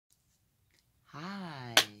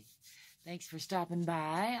Hi, thanks for stopping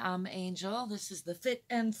by. I'm Angel. This is the Fit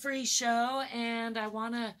and Free Show, and I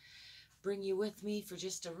want to bring you with me for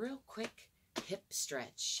just a real quick hip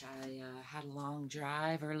stretch. I had a long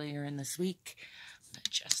drive earlier in this week. I'm going to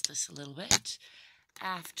adjust this a little bit.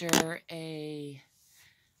 After a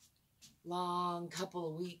long couple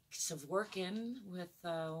of weeks of working with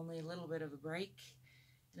only a little bit of a break.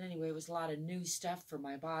 And anyway, it was a lot of new stuff for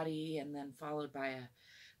my body, and then followed by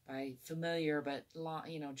familiar but long,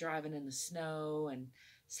 driving in the snow and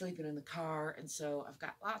sleeping in the car. And so I've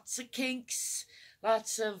got lots of kinks,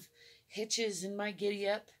 lots of hitches in my giddy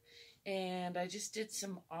up, and I just did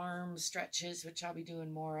some arm stretches, which I'll be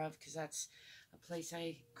doing more of because that's a place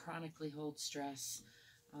I chronically hold stress.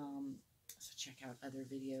 So check out other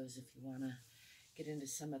videos if you want to get into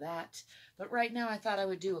some of that. But right now I thought I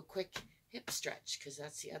would do a quick hip stretch because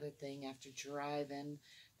that's the other thing after driving.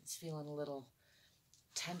 It's feeling a little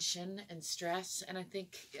tension and stress. And I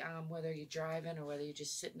think whether you're driving or whether you're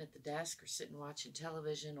just sitting at the desk or sitting watching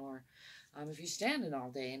television, or if you're standing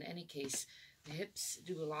all day, in any case, the hips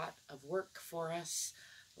do a lot of work for us.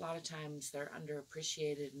 A lot of times they're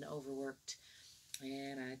underappreciated and overworked.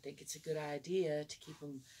 And I think it's a good idea to keep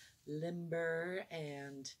them limber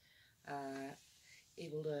and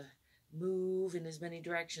able to move in as many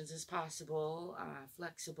directions as possible,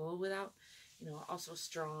 flexible without, also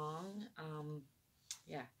strong.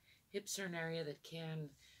 Yeah, hips are an area that can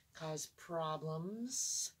cause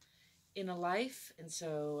problems in a life, and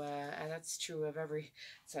so that's true of every,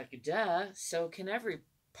 it's like, duh, so can every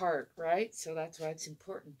part, right? So that's why it's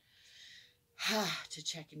important to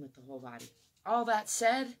check in with the whole body. All that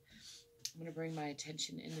said, I'm going to bring my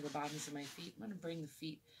attention into the bottoms of my feet. I'm going to bring the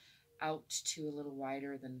feet out to a little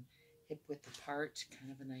wider than hip width apart,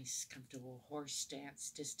 kind of a nice, comfortable horse stance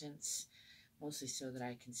distance, mostly so that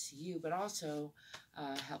I can see you, but also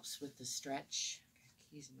helps with the stretch. Okay,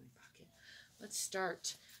 keys in my pocket. Let's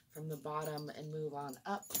start from the bottom and move on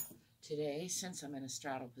up today, since I'm in a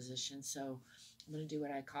straddle position. So I'm going to do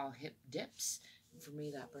what I call hip dips. And for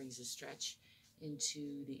me, that brings a stretch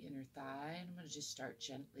into the inner thigh. And I'm going to just start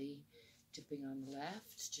gently dipping on the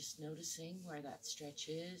left, just noticing where that stretch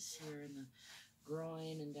is here in the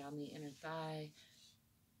groin and down the inner thigh.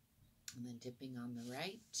 And then dipping on the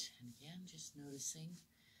right, and again, just noticing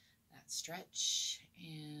that stretch,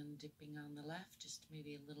 and dipping on the left, just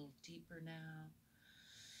maybe a little deeper now.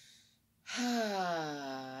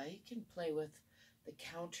 You can play with the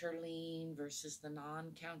counter lean versus the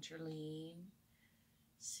non-counter lean.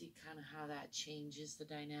 See kind of how that changes the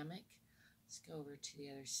dynamic. Let's go over to the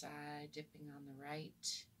other side, dipping on the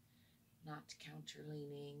right, not counter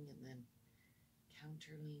leaning, and then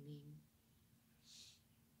counter leaning.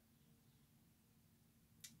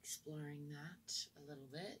 Exploring that a little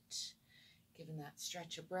bit, giving that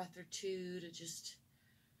stretch a breath or two to just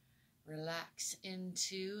relax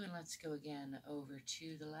into. And let's go again over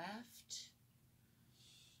to the left.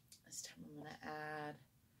 This time I'm going to add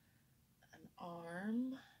an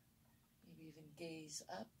arm, maybe even gaze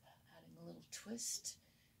up, adding a little twist,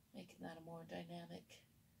 making that a more dynamic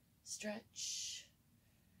stretch.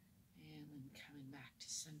 And then coming back to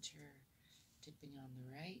center, dipping on the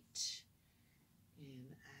right,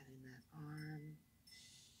 and adding that arm,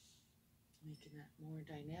 making that more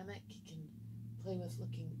dynamic. You can play with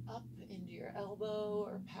looking up into your elbow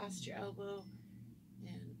or past your elbow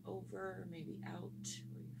and over, maybe out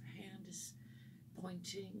where your hand is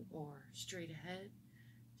pointing, or straight ahead.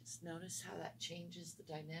 Just notice how that changes the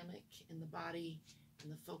dynamic in the body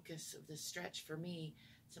and the focus of this stretch. For me,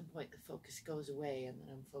 at some point the focus goes away, and then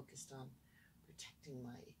I'm focused on protecting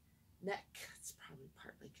my neck. It's probably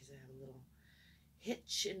partly because I have a little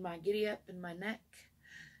hitch in my giddy up in my neck.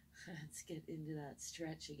 Let's get into that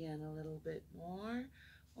stretch again a little bit more.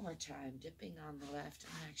 One more time, dipping on the left,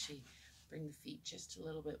 and actually bring the feet just a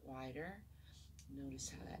little bit wider.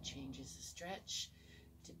 Notice how that changes the stretch.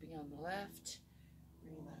 Dipping on the left,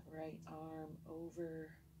 bring that right arm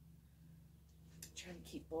over. Trying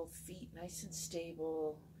to keep both feet nice and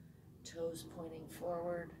stable, toes pointing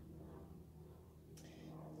forward.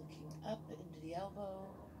 Looking up into the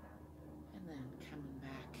elbow, and then coming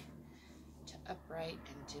back to upright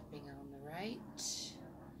and dipping on the right.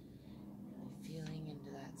 Really feeling into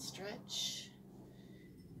that stretch.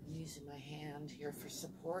 I'm using my hand here for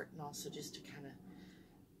support, and also just to kind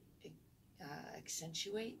of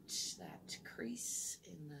accentuate that crease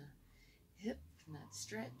in the hip and that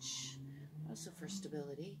stretch, also for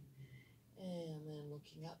stability. And then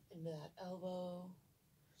looking up into that elbow.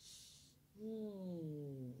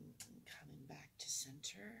 Coming back to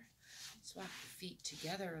center. Swap the feet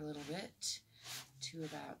together a little bit to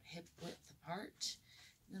about hip width apart.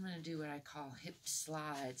 And I'm going to do what I call hip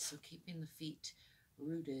slides, so keeping the feet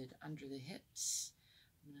rooted under the hips.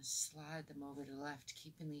 I'm going to slide them over to the left,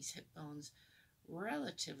 keeping these hip bones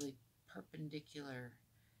relatively perpendicular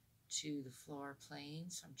to the floor plane.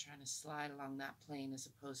 So I'm trying to slide along that plane as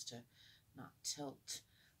opposed to not tilt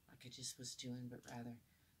like I just was doing, but rather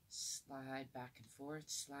slide back and forth,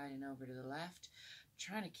 sliding over to the left. I'm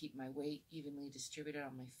trying to keep my weight evenly distributed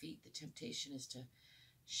on my feet. The temptation is to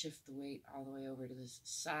shift the weight all the way over to the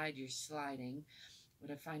side you're sliding.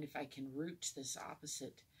 What I find, if I can root this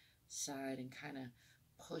opposite side and kind of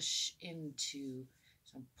push into,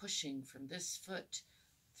 so I'm pushing from this foot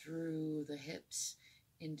through the hips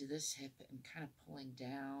into this hip and kind of pulling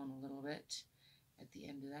down a little bit at the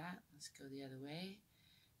end of that. Let's go the other way,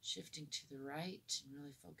 shifting to the right and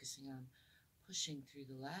really focusing on pushing through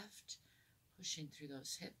the left, pushing through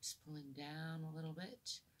those hips, pulling down a little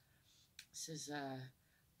bit. This is a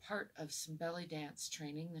part of some belly dance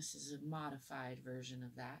training. This is a modified version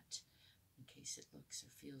of that, in case it looks or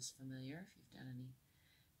feels familiar. If you've done any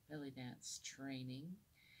belly dance training,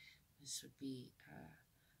 this would be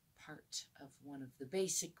part of one of the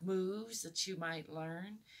basic moves that you might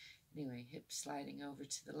learn. Anyway, hip sliding over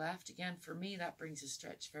to the left. Again, for me, that brings a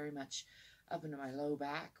stretch very much up into my low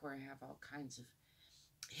back, where I have all kinds of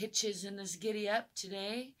hitches in this giddy up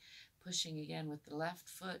today. Pushing again with the left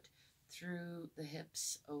foot through the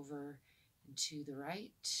hips over into the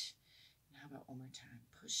right. And how about one more time?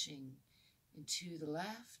 Pushing into the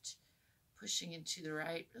left, pushing into the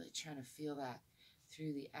right, really trying to feel that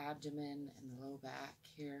through the abdomen and the low back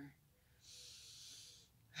here.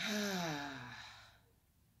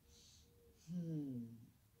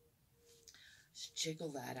 Just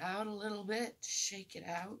jiggle that out a little bit, shake it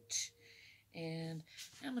out. And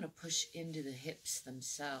I'm going to push into the hips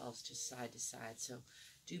themselves, just side to side. So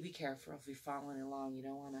do be careful if you're following along. You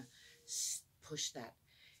don't want to push that.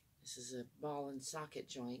 This is a ball and socket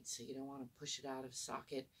joint, so you don't want to push it out of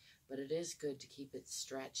socket. But it is good to keep it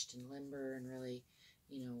stretched and limber and really,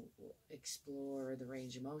 you know, explore the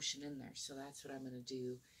range of motion in there. So that's what I'm going to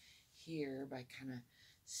do here by kind of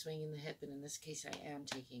swinging the hip. And in this case, I am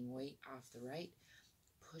taking weight off the right,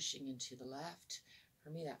 pushing into the left. For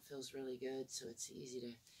me, that feels really good, so it's easy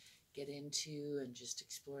to get into and just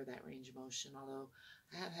explore that range of motion. Although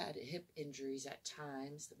I have had hip injuries at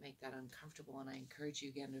times that make that uncomfortable, and I encourage you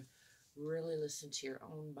again to really listen to your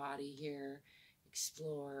own body here,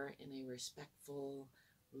 explore in a respectful,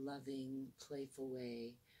 loving, playful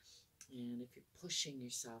way. And if you're pushing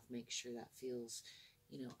yourself, make sure that feels,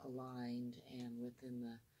 you know, aligned and within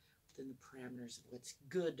the parameters of what's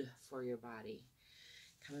good for your body.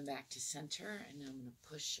 Coming back to center, and I'm going to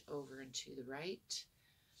push over and to the right.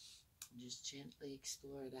 And just gently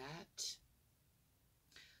explore that. It's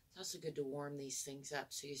also good to warm these things up,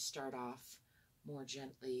 so you start off more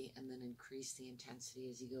gently and then increase the intensity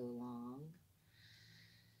as you go along.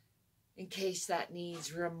 In case that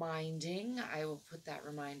needs reminding, I will put that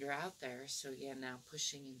reminder out there. So again, now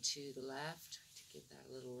pushing into the left to give that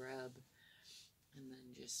a little rub, and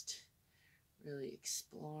then just really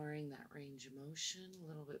exploring that range of motion a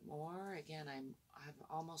little bit more. Again, I have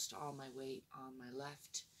almost all my weight on my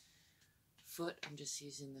left foot. I'm just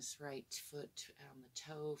using this right foot on the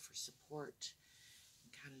toe for support,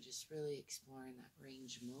 and kind of just really exploring that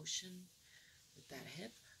range of motion with that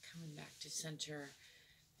hip. Coming back to center,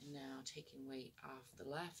 and now taking weight off the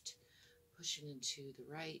left, pushing into the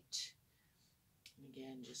right, and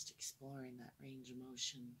again just exploring that range of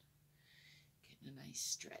motion. Getting a nice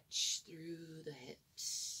stretch through the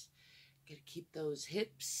hips. Got to keep those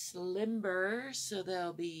hips limber so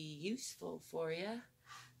they'll be useful for you.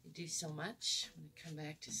 They do so much. I'm going to come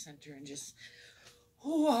back to center and just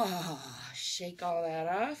shake all that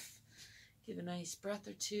off. Give a nice breath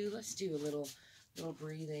or two. Let's do a little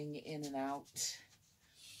breathing in and out.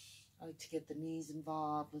 I like to get the knees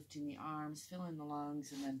involved, lifting the arms, filling the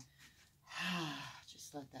lungs, and then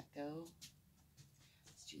just let that go.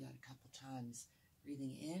 Let's do that a couple times.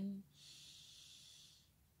 Breathing in,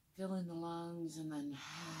 filling the lungs, and then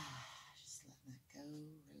just letting that go.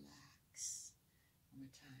 Relax. One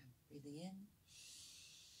more time. Breathing in,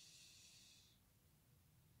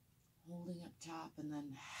 holding up top, and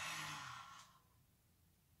then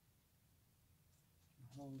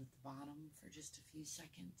hold at the bottom for just a few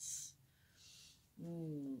seconds.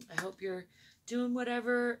 I hope you're doing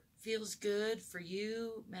whatever feels good for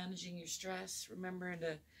you, managing your stress, remembering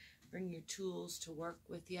to bring your tools to work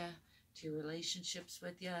with you, to your relationships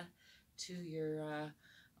with you, to your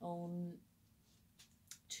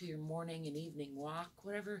to your morning and evening walk.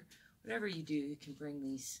 Whatever you do, you can bring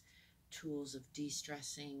these tools of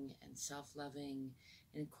de-stressing and self-loving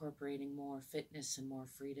incorporating more fitness and more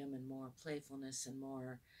freedom and more playfulness and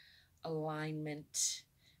more alignment,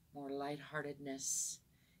 more lightheartedness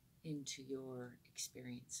into your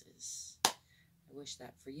experiences. I wish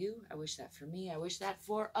that for you. I wish that for me. I wish that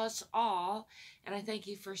for us all. And I thank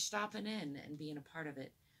you for stopping in and being a part of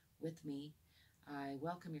it with me. I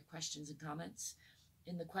welcome your questions and comments.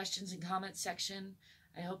 In the questions and comments section,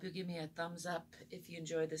 I hope you'll give me a thumbs up if you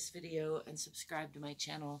enjoyed this video and subscribe to my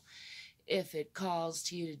channel if it calls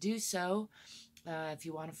to you to do so. If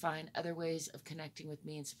you want to find other ways of connecting with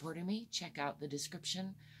me and supporting me, check out the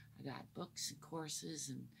description. I got books and courses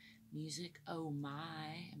and music, oh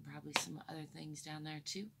my, and probably some other things down there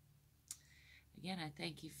too. Again, I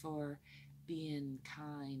thank you for being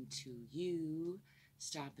kind to you,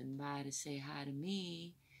 stopping by to say hi to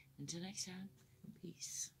me. Until next time,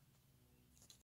 peace.